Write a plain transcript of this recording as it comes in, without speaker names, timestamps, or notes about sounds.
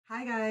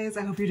Hi guys,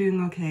 I hope you're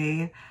doing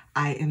okay.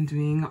 I am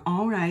doing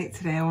all right.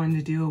 Today I wanted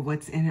to do a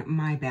what's in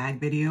my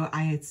bag video.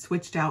 I had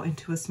switched out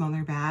into a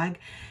smaller bag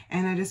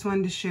and I just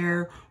wanted to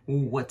share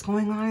what's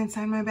going on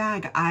inside my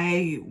bag.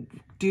 I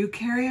do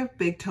carry a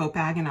big tote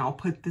bag and I'll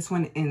put this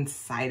one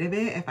inside of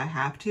it if I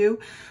have to,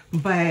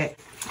 but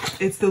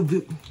it's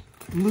the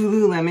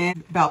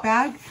Lululemon belt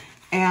bag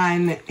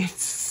and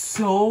it's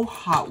so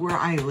hot where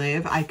I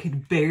live. I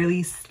could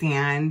barely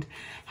stand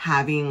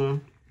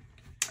having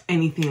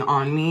anything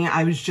on me.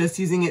 I was just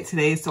using it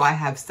today, so I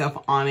have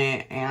stuff on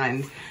it,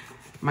 and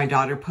my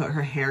daughter put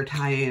her hair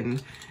tie in.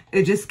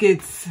 It just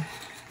gets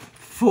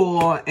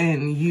full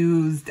and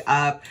used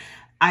up.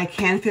 I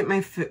can fit my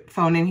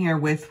phone in here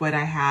with what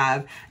I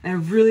have, and I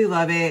really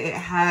love it. It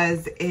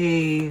has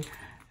a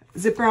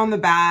zipper on the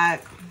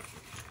back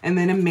and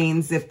then a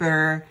main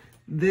zipper.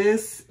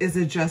 This is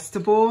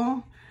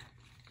adjustable.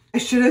 I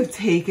should have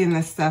taken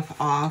this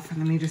stuff off.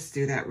 Let me just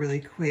do that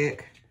really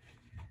quick.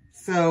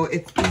 So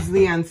it's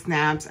easily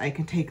unsnapped. I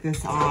can take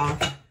this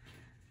off.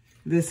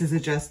 This is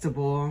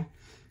adjustable.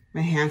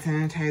 My hand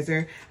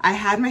sanitizer. I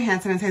had my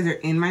hand sanitizer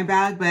in my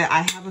bag, but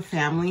I have a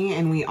family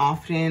and we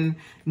often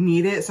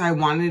need it. So I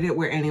wanted it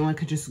where anyone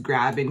could just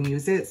grab and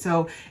use it.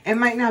 So it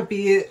might not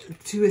be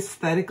too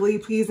aesthetically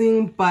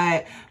pleasing,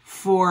 but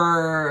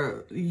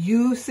for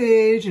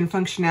usage and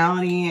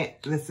functionality,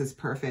 this is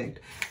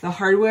perfect. The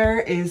hardware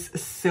is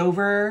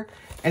silver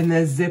and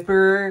the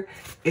zipper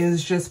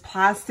is just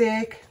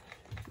plastic.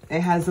 It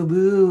has the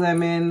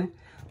Lululemon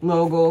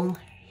logo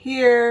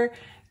here,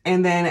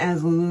 and then it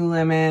has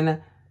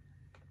Lululemon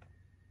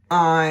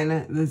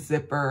on the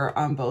zipper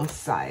on both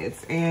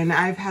sides. And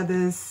I've had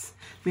this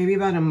maybe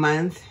about a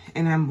month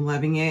and I'm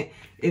loving it.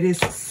 It is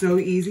so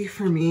easy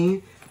for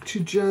me to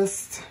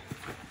just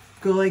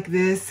go like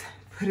this,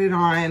 put it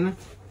on,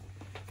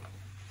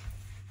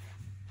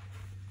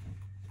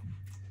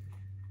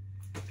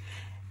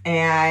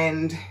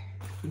 and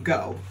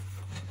go.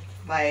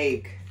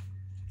 Like,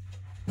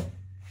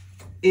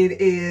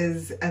 it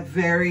is a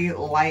very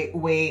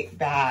lightweight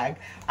bag.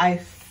 I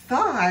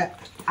thought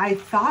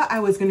I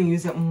was gonna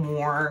use it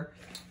more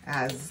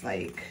as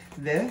like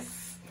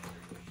this,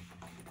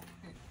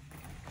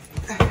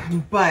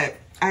 but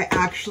I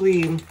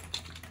actually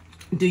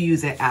do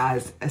use it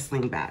as a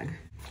sling bag.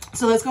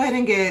 So let's go ahead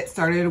and get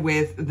started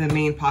with the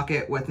main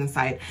pocket, what's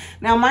inside.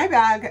 Now my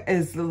bag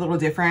is a little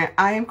different.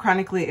 I am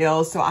chronically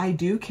ill, so I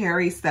do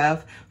carry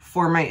stuff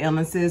for my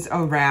illnesses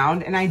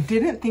around, and I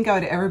didn't think I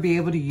would ever be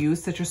able to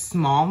use such a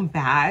small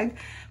bag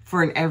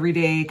for an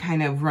everyday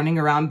kind of running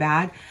around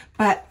bag,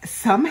 but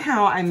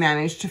somehow I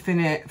managed to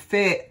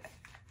fit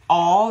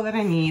all that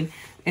I need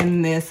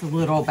in this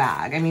little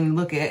bag. I mean,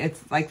 look at it,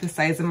 it's like the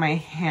size of my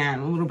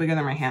hand, a little bigger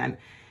than my hand,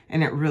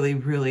 and it really,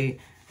 really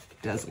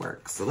does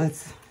work. So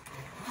let's,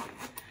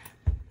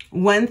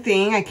 one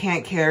thing I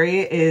can't carry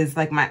is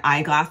like my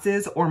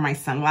eyeglasses or my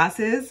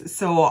sunglasses.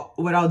 So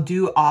what I'll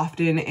do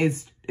often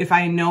is, if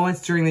I know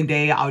it's during the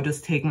day, I'll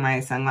just take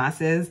my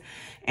sunglasses.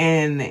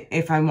 And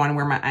if I want to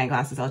wear my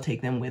eyeglasses, I'll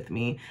take them with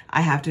me.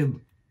 I have to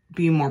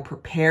be more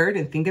prepared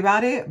and think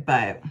about it,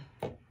 but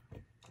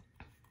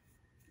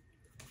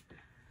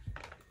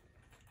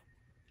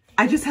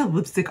I just have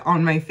lipstick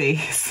on my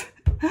face.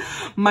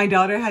 My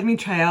daughter had me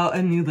try out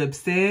a new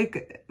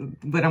lipstick,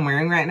 what I'm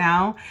wearing right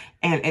now,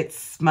 and it's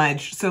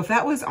smudged. So if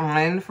that was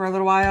on for a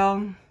little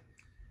while,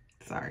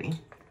 sorry.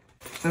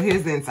 So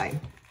here's the inside.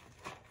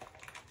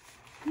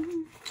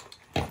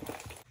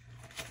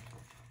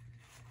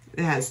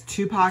 It has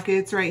two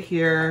pockets right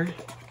here,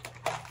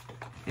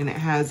 and it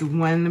has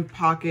one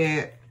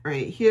pocket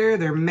right here.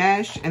 They're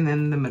mesh, and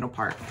then the middle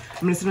part.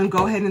 I'm just gonna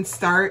go ahead and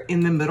start in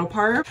the middle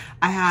part.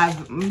 I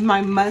have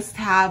my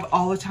must-have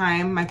all the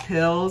time, my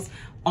pills,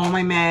 all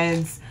my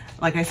meds.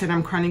 Like I said,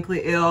 I'm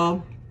chronically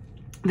ill.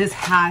 This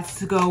has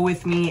to go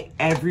with me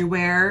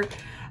everywhere.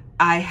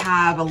 I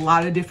have a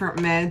lot of different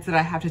meds that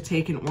I have to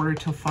take in order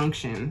to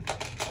function.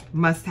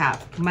 Must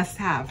have, must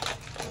have.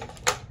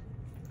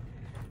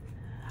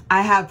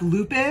 I have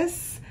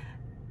lupus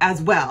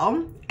as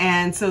well.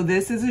 And so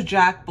this is a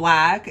Jack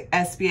Black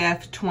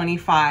SPF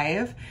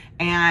 25,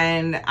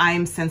 and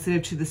I'm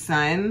sensitive to the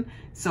sun.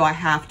 So I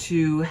have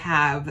to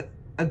have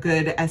a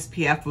good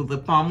SPF with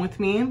lip balm with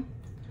me.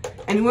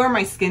 Anywhere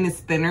my skin is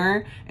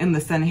thinner and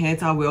the sun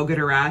hits, I will get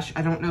a rash.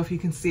 I don't know if you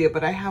can see it,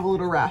 but I have a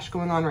little rash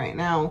going on right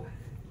now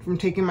from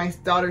taking my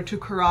daughter to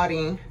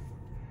karate.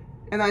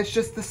 And that's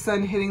just the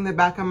sun hitting the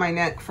back of my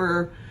neck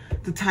for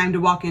the time to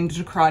walk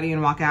into karate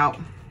and walk out.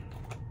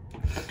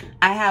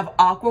 I have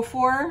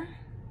Aquaphor.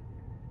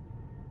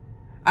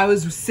 I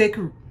was sick.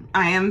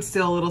 I am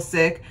still a little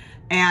sick.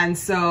 And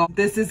so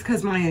this is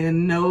because my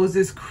nose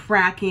is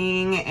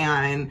cracking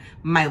and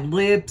my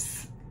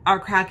lips are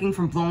cracking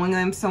from blowing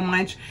them so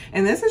much.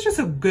 And this is just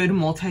a good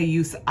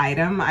multi-use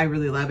item. I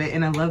really love it.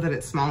 And I love that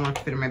it's small enough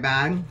to fit in my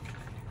bag.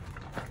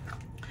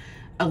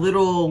 A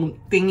little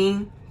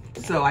thingy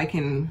so I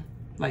can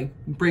like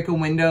break a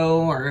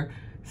window or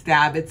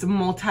stab. It's a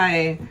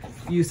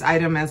multi-use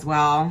item as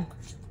well.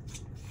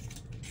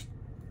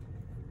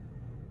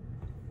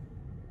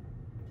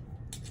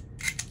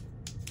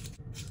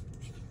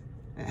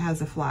 It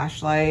has a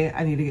flashlight.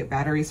 I need to get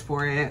batteries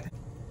for it.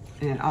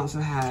 And it also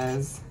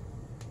has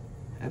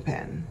a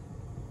pen.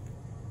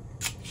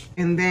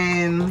 And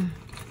then,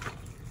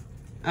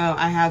 oh,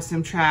 I have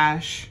some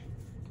trash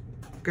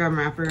gum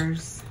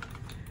wrappers.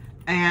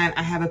 And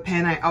I have a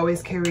pen. I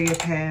always carry a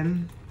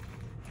pen.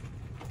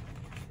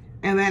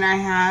 And then I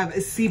have a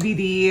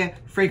CBD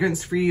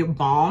fragrance-free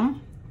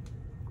balm.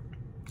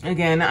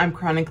 Again, I'm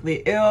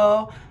chronically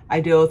ill. I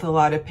deal with a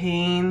lot of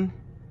pain.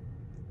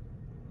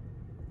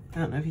 I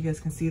don't know if you guys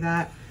can see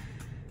that.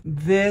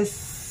 This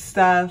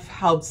stuff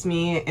helps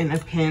me in a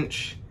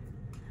pinch.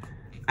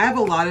 I have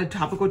a lot of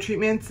topical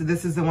treatments. So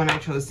this is the one I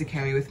chose to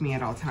carry with me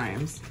at all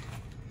times.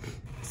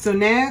 So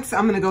next,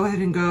 I'm gonna go ahead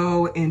and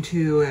go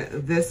into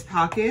this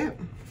pocket.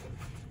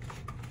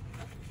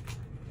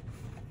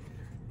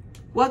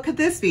 What could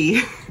this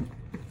be?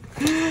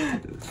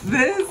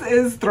 This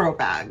is throat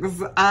bags.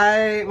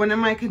 One of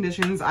my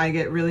conditions, I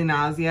get really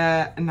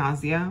nauseous,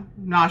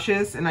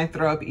 and I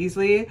throw up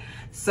easily.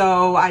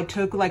 So I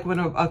took like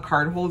a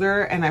card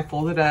holder and I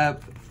folded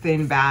up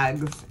thin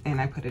bags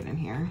and I put it in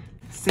here.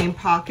 Same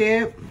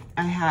pocket,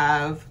 I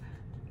have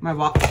my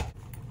wallet.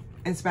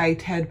 It's by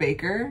Ted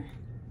Baker.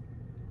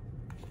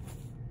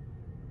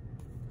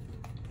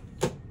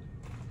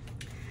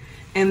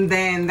 And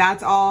then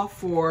that's all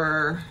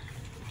for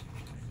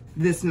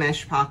this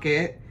mesh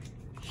pocket.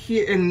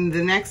 Here in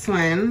the next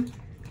one,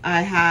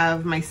 I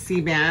have my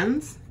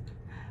C-bands.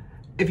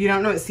 If you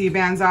don't know what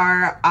C-bands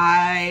are,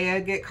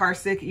 I get car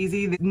sick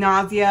easy, the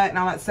nausea and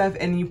all that stuff,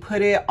 and you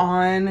put it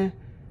on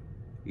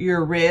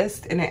your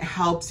wrist and it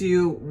helps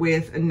you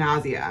with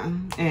nausea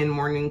and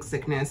morning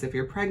sickness if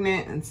you're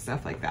pregnant and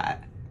stuff like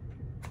that.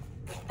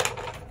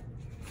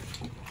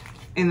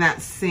 In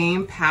that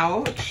same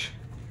pouch,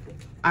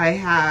 I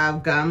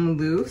have gum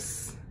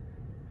loose.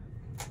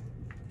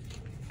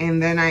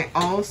 And then I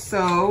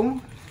also,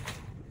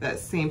 that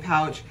same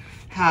pouch,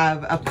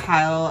 have a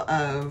pile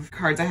of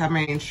cards. I have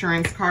my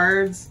insurance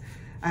cards.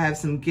 I have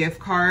some gift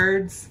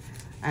cards.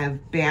 I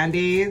have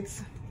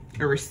Band-Aids,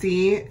 a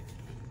receipt,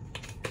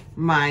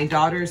 my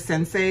daughter's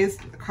sensei's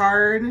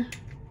card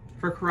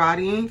for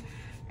karate.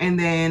 And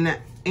then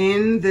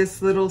in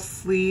this little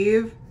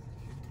sleeve,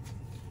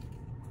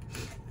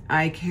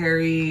 I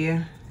carry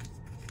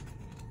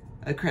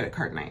a credit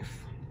card knife.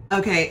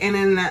 Okay, and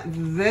in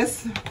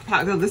this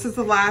pocket, this is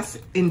the last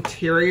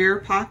interior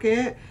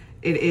pocket.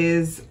 It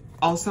is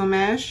also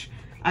mesh.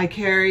 I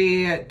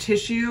carry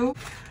tissue.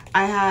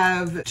 I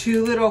have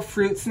 2 little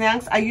fruit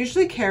snacks. I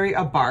usually carry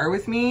a bar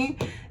with me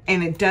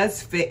and it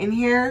does fit in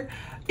here.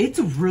 It's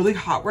really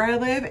hot where I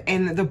live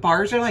and the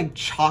bars are like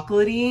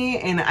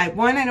chocolatey, and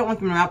one, I don't want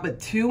them to melt, but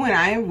 2, when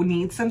I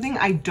need something,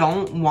 I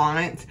don't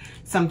want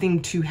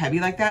something too heavy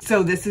like that.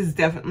 So this is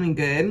definitely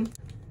good.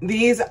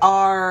 These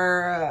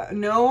are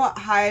no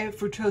high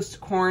fructose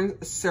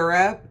corn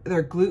syrup.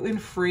 They're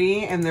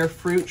gluten-free and they're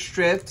fruit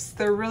strips.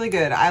 They're really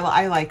good.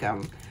 I like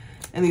them.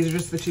 And these are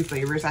just the 2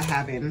 flavors I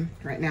have in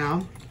right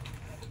now.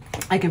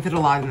 I can fit a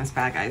lot in this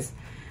bag, guys.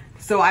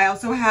 So I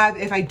also have,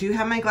 if I do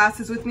have my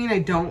glasses with me and I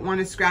don't want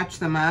to scratch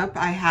them up,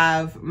 I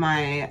have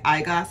my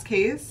eyeglass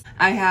case.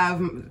 I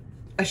have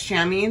a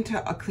chamois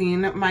to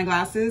clean my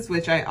glasses,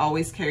 which I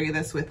always carry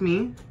this with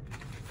me.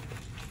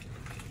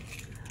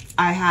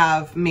 I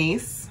have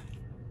mace.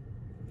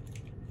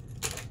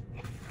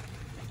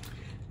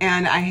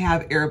 And I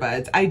have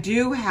earbuds. I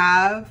do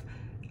have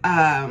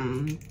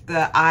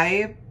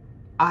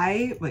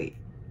wait,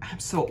 I'm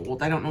so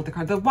old. I don't know what they're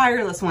called. The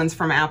wireless ones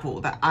from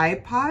Apple. The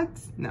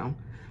iPods? No.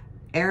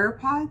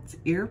 AirPods?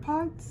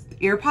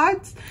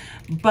 Earpods?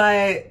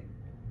 But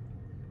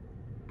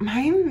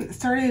mine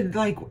started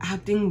like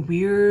acting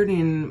weird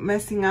and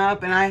messing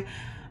up, and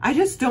I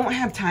just don't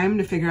have time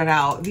to figure it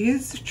out.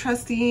 These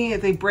trusty,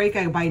 if they break,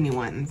 I buy new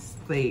ones.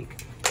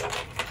 Like,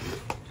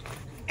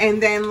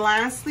 and then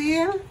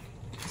lastly,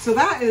 so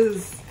that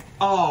is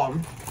all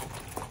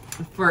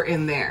for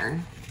in there.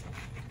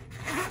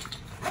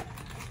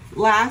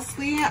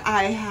 Lastly,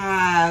 I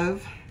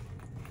have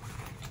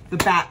the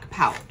back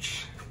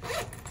pouch.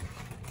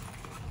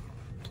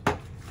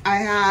 I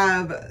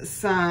have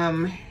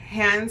some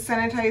hand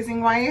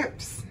sanitizing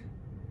wipes.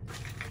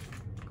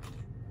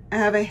 I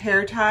have a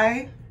hair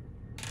tie.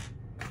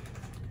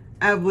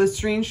 I have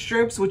Listerine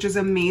strips, which is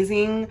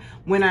amazing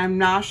when I'm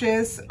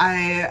nauseous.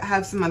 I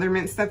have some other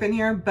mint stuff in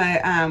here,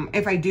 but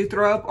if I do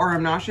throw up or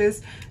I'm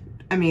nauseous,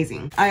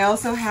 amazing. I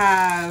also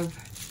have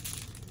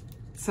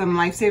some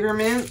Lifesaver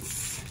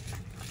mints.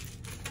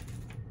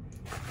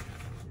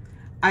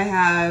 I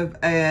have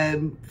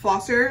a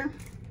flosser.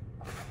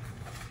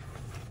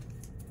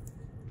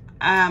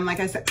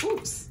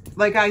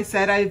 Like I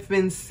said, I've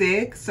been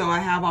sick, so I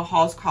have a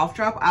Hall's cough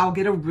drop. I'll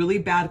get a really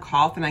bad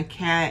cough and I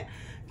can't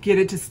get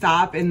it to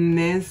stop, and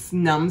this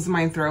numbs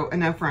my throat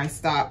enough where I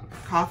stop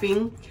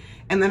coughing.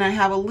 And then I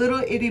have a little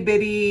itty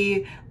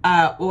bitty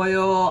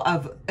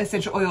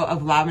essential oil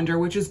of lavender,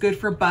 which is good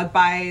for bug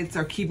bites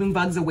or keeping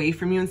bugs away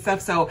from you and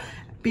stuff. So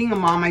being a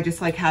mom, I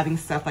just like having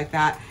stuff like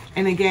that.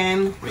 And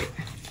again,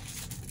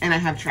 and I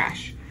have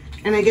trash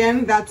And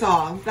again, that's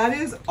all. That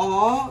is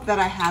all that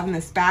I have in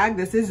this bag.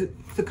 This is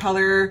the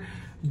color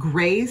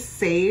Gray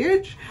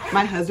Sage.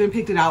 My husband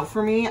picked it out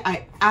for me.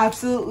 I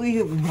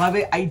absolutely love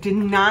it. I did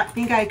not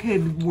think I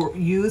could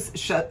use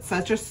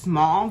such a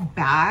small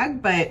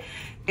bag, but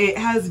it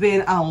has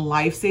been a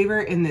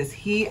lifesaver in this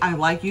heat. I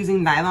like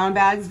using nylon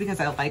bags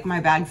because I like my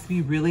bags to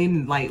be really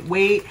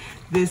lightweight.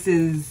 This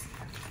is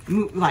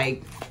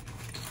like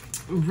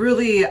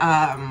really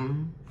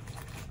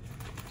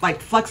like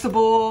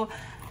flexible.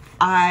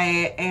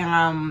 I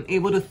am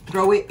able to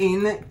throw it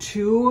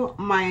into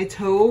my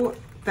tote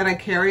that I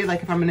carry.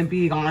 Like if I'm gonna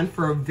be gone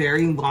for a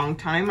very long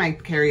time, I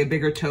carry a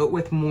bigger tote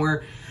with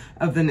more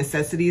of the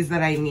necessities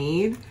that I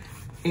need.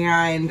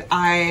 And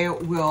I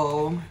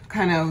will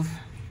kind of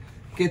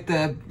get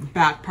the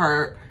back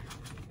part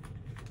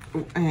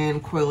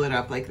and coil it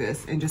up like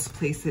this and just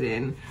place it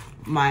in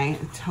my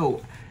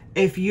tote.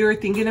 If you're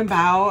thinking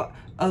about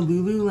a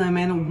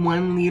Lululemon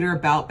 1 liter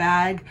belt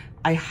bag,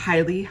 I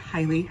highly,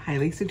 highly,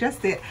 highly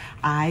suggest it.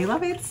 I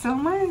love it so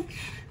much.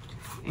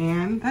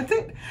 And that's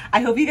it.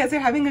 I hope you guys are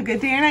having a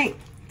good day or night.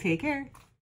 Take care.